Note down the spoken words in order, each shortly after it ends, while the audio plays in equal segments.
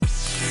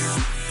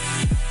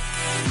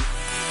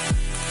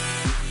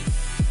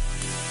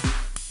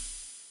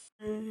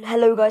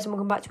Hello guys and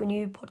welcome back to a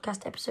new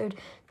podcast episode.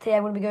 Today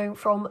I'm going to be going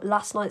from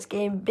last night's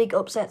game, big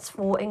upsets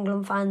for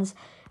England fans.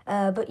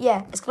 But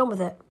yeah, let's get on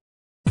with it.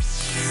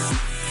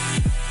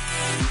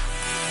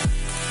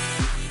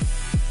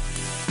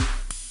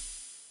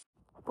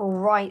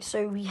 Alright,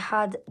 so we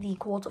had the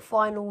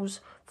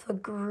quarterfinals for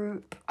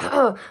Group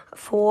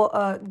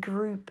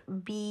Group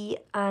B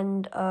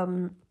and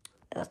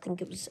I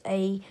think it was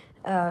A.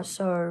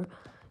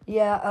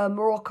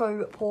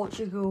 Morocco,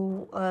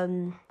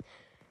 Portugal.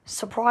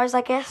 Surprised,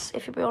 I guess,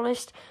 if you be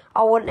honest.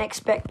 I wouldn't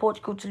expect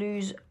Portugal to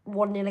lose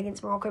 1-0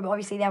 against Morocco, but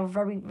obviously they have a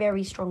very,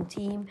 very strong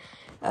team.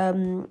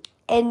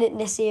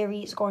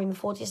 Nesiri scoring the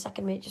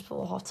 42nd minute just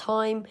before half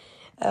time,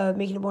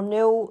 making it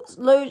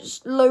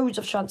 1-0. Loads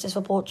of chances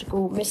for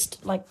Portugal,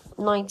 missed like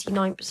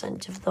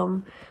 99% of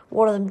them.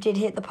 One of them did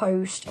hit the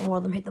post and one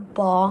of them hit the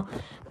bar,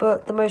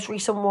 but the most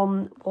recent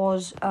one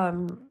was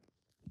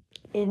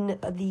in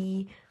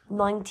the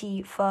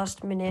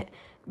 91st minute.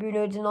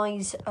 Bruno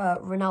denies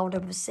Ronaldo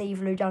with a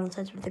save low down the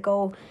centre of the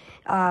goal.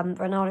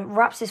 Ronaldo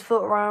wraps his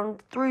foot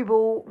around, through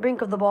ball,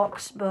 brink of the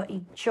box, but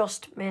he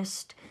just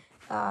missed.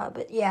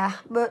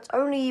 But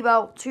only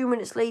about 2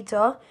 minutes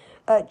later,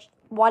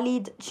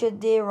 Walid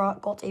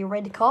Chedira got a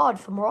red card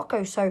for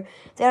Morocco. So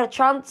they had a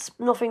chance,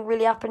 nothing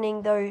really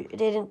happening, though they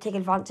didn't take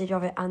advantage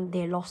of it and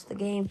they lost the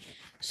game.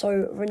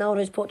 So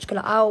Ronaldo's Portugal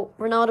are out.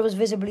 Ronaldo was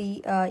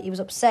visibly, he was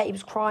upset, he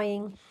was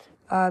crying.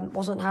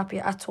 Wasn't happy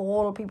at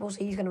all. People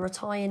say he's going to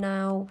retire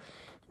now.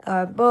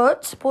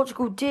 But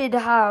Portugal did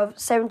have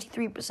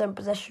 73%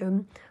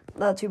 possession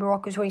to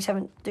Morocco's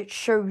 27%. That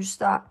shows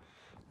that,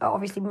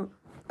 obviously,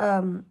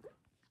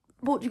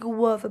 Portugal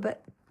were the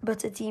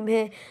better team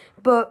here.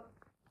 But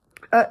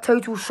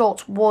total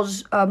shots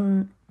was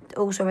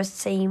also the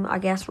same, I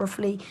guess,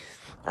 roughly.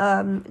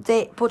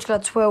 Portugal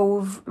had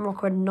 12,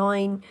 Morocco had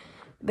 9.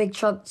 Big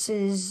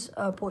chances,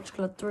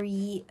 Portugal had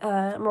 3,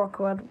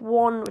 Morocco had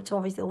 1, which is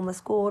obviously the one they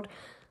scored.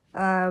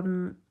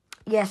 But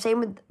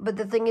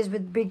the thing is,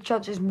 with big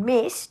chances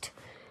missed,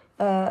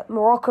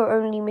 Morocco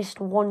only missed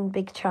 1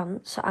 big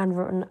chance, and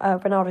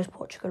Ronaldo's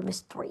Portugal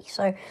missed 3.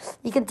 So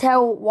you can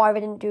tell why they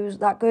didn't do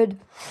that good.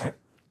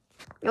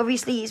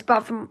 Obviously, it's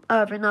bad from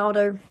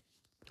Ronaldo.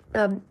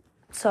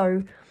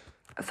 So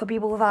for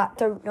people that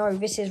don't know,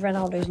 this is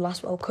Ronaldo's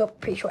last World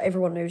Cup. Pretty sure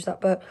everyone knows that,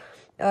 but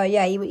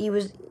he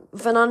was.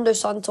 Fernando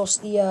Santos,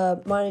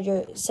 the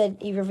manager, said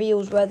he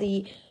reveals whether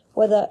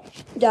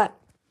that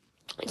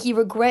he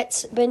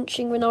regrets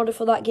benching Ronaldo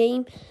for that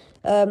game.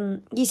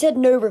 He said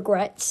no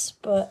regrets,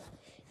 but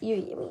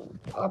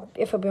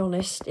if I'll be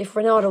honest, if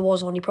Ronaldo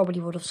was on, he probably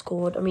would have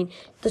scored. I mean,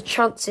 the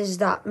chances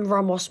that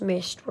Ramos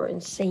missed were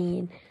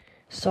insane.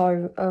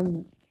 So,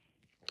 one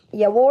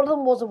of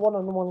them was a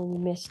one-on-one and he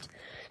missed.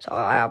 So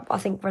I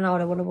think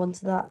Ronaldo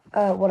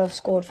would have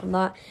scored from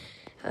that.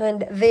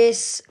 And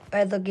this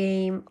other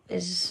game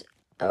is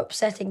an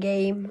upsetting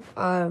game.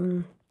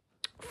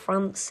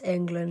 France,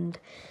 England.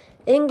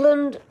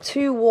 England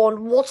 2-1.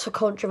 What a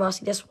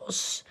controversy this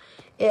was.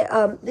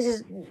 This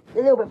is a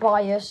little bit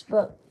biased,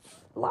 but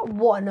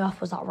what on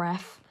earth was that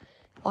ref?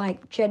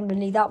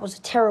 Genuinely, that was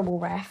a terrible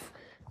ref.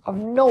 I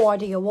have no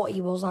idea what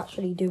he was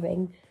actually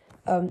doing.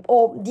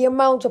 Or the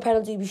amount of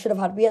penalties we should have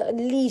had.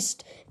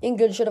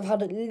 England should have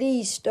had at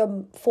least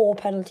 4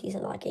 penalties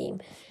in that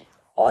game.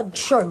 A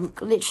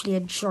joke, literally a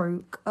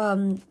joke.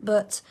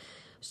 But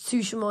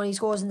Souchemani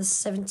scores in the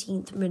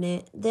 17th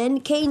minute.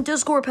 Then Kane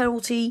does score a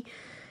penalty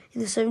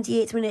in the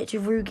 78th minute.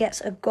 Giroud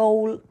gets a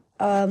goal,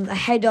 a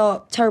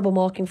header, terrible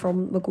marking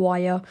from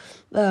Maguire.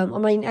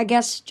 I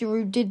guess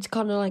Giroud did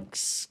kind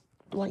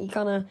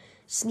of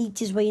sneaked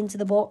his way into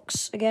the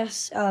box, I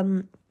guess.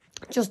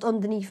 Just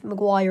underneath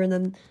Maguire, and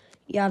then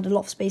he had a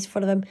lot of space in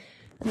front of him.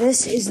 And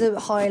this is the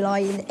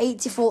highlight. In the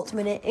 84th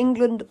minute,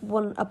 England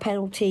won a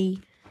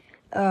penalty.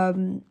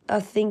 I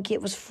think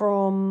it was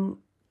from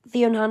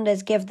Theo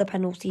Hernandez gave the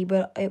penalty,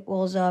 but it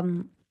was I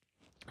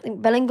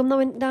think Bellingham that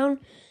went down.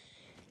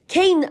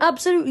 Kane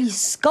absolutely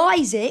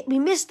skies it. We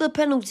missed the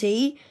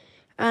penalty,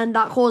 and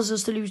that caused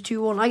us to lose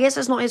 2-1. I guess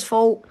it's not his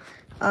fault.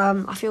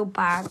 I feel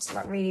bad. It's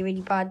really, really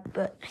bad.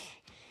 But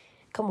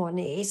come on,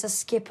 it's a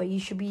skipper.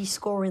 You should be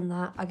scoring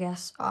that, I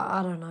guess.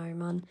 I don't know,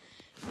 man.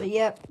 But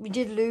yeah, we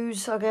did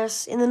lose, I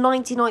guess. In the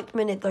 99th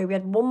minute, though, we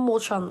had one more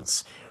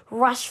chance.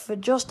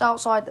 Rashford just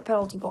outside the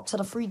penalty box had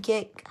a free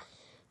kick.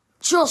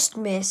 Just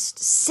missed.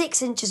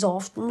 6 inches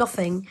off.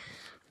 Nothing.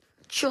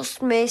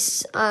 Just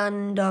missed.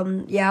 And,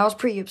 I was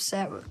pretty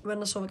upset when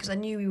I saw it because I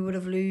knew we were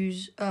going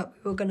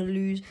to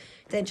lose.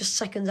 Then just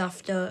seconds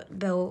after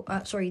the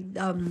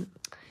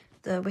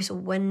whistle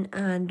went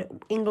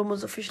and England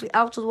was officially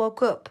out of the World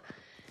Cup.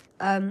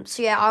 Most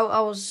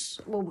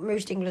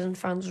England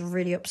fans were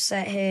really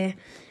upset here.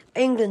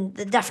 England,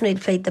 they definitely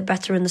played the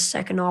better in the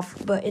second half,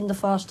 but in the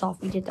first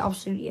half, we did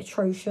absolutely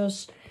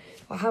atrocious.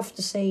 I have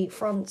to say,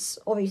 France,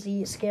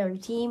 obviously a scary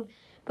team,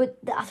 but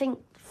I think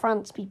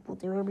France people,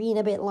 they were being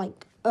a bit not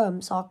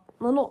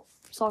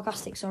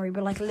sarcastic,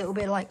 but a little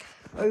bit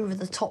over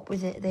the top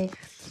with it.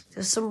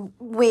 There's some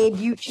weird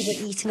YouTuber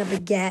eating a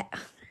baguette,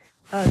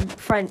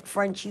 French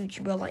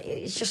YouTuber,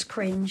 it's just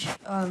cringe.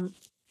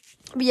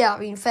 But yeah, I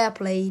mean, fair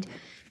played.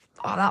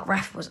 Oh, that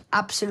ref was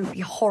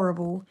absolutely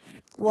horrible.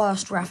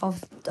 Worst ref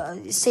I've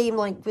same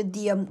like with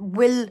the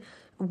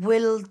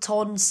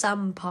Wilton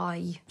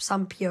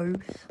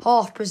Sampio,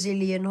 half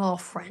Brazilian,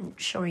 half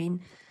French. I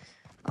mean,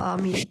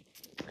 I'm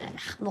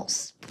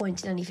not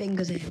pointing any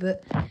fingers here,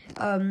 but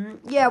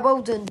yeah,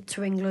 well done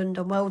to England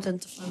and well done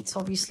to France.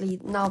 Obviously,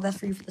 now they're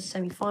through for the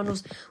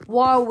semi-finals.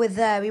 While we're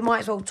there, we might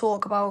as well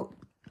talk about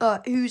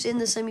who's in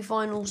the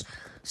semi-finals.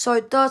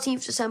 So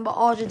 13th December,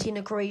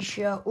 Argentina,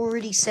 Croatia.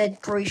 Already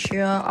said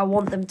Croatia. I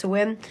want them to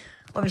win.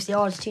 Obviously,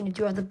 Argentina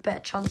do have the better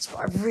chance, but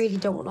I really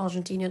don't want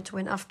Argentina to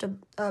win after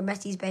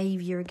Messi's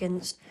behaviour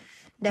against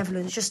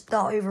Netherlands. Just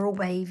that overall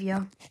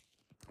behaviour.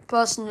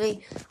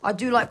 Personally, I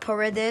do like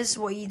Paredes,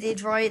 what he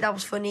did, right? That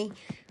was funny.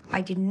 I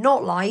did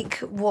not like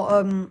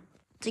what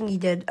thing he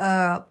did,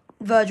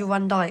 Virgil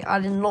van Dijk. I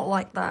did not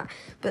like that.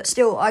 But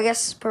still, I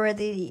guess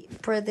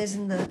Paredes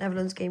in the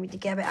Netherlands game, he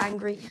did get a bit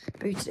angry,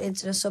 booted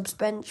into the subs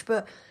bench.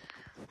 But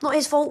not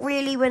his fault,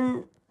 really,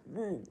 when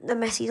the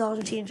Messi's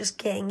Argentina just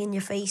getting in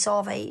your face,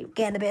 are they?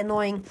 Getting a bit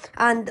annoying.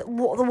 And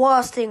what the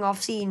worst thing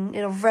I've seen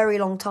in a very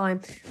long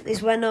time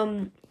is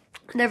when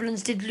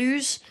Netherlands did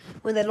lose,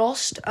 when they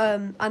lost,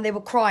 and they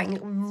were crying,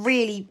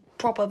 really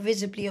proper,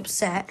 visibly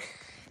upset.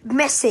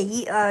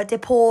 Messi, De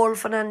Paul,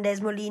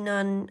 Fernandes,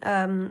 Molina,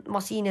 and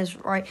Martinez,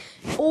 right,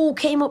 all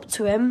came up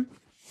to him,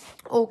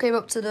 all came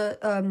up to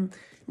the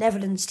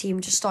Netherlands team,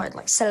 just started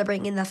like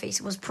celebrating in their face.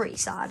 It was pretty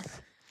sad.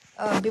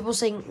 People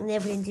saying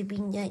Netherlands had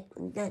been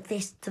like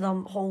this to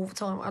them the whole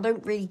time. I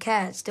don't really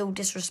care. It's still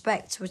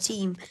disrespect to a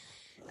team.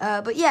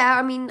 But yeah,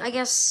 I mean, I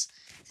guess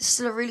it's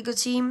still a really good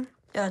team.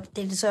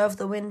 They deserve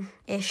the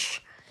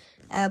win-ish.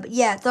 But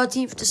yeah,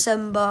 13th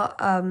December,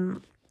 I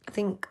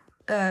think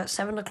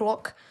 7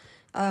 o'clock.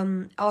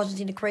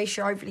 Argentina,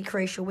 Croatia. Hopefully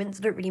Croatia wins.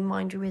 I don't really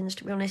mind who wins,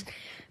 to be honest.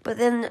 But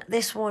then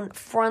this one,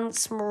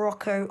 France,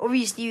 Morocco.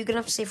 Obviously, you're going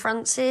to have to say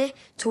France here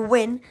to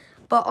win.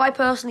 But I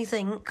personally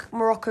think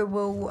Morocco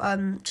will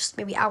just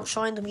maybe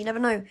outshine them. You never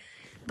know.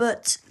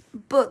 But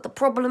the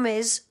problem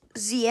is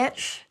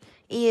Ziyech,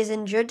 he is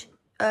injured.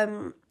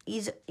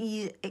 He's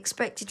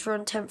expected for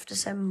on 10th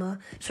December.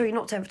 Sorry,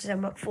 not 10th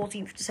December,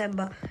 14th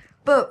December.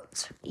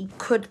 But he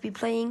could be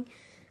playing.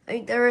 I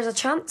mean, there is a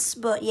chance,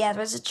 but yeah,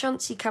 there's a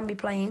chance he can be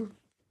playing.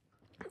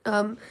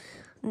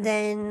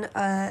 Then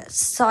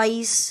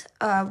Size,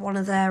 one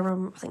of their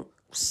I think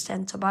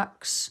centre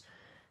backs.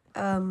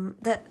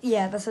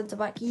 The centre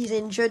back, he's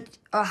injured,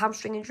 a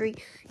hamstring injury.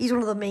 He's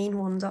one of the main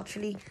ones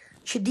actually.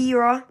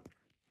 Chidira,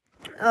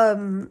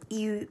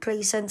 he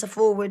plays centre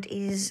forward,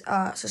 is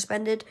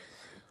suspended.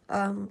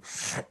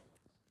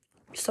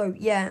 So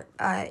yeah,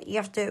 you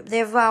have to. They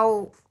have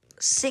about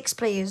 6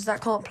 players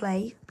that can't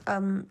play.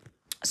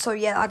 So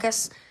yeah, I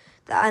guess,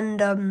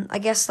 I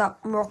guess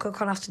that Morocco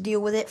kind of have to deal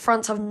with it.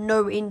 France have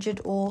no injured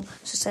or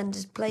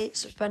suspended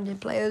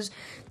players.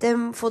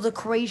 Then for the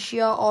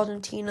Croatia,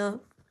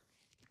 Argentina,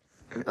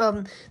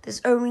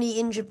 there's only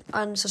injured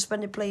and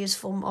suspended players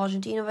from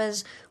Argentina.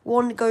 There's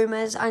one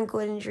Gomez, ankle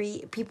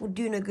injury. People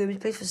do know Gomez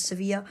plays for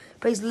Sevilla.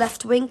 Plays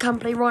left wing, can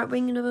play right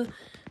wing in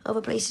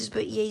other places.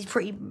 But yeah, he's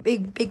pretty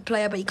big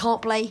player, but he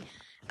can't play.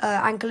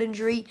 Ankle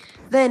injury.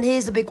 Then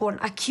here's the big one.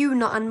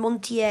 Acuna and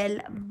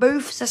Montiel,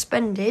 both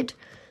suspended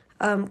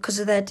because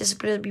of their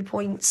disciplinary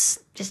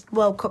points. Just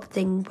World Cup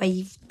thing where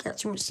you get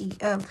too much,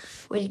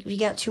 when you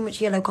get too much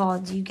yellow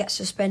cards, you get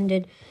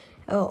suspended.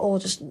 Or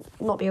just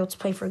not be able to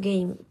play for a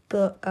game.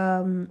 But,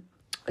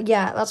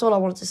 yeah, that's all I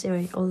wanted to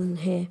say on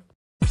here.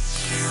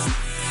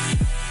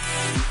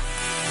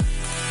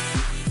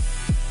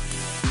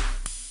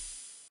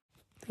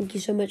 Thank you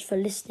so much for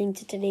listening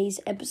to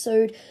today's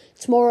episode.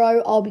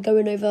 Tomorrow, I'll be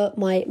going over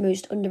my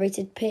most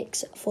underrated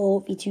picks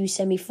for the 2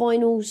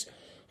 semi-finals.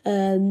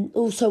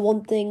 Also,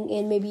 one thing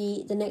in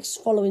maybe the next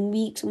following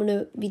weeks, I'm going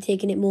to be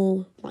taking it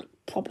more,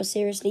 proper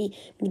seriously.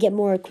 I'm going to get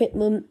more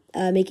equipment,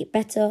 make it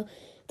better.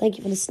 Thank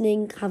you for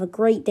listening. Have a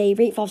great day.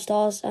 Rate 5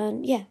 stars.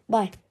 And yeah,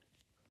 bye.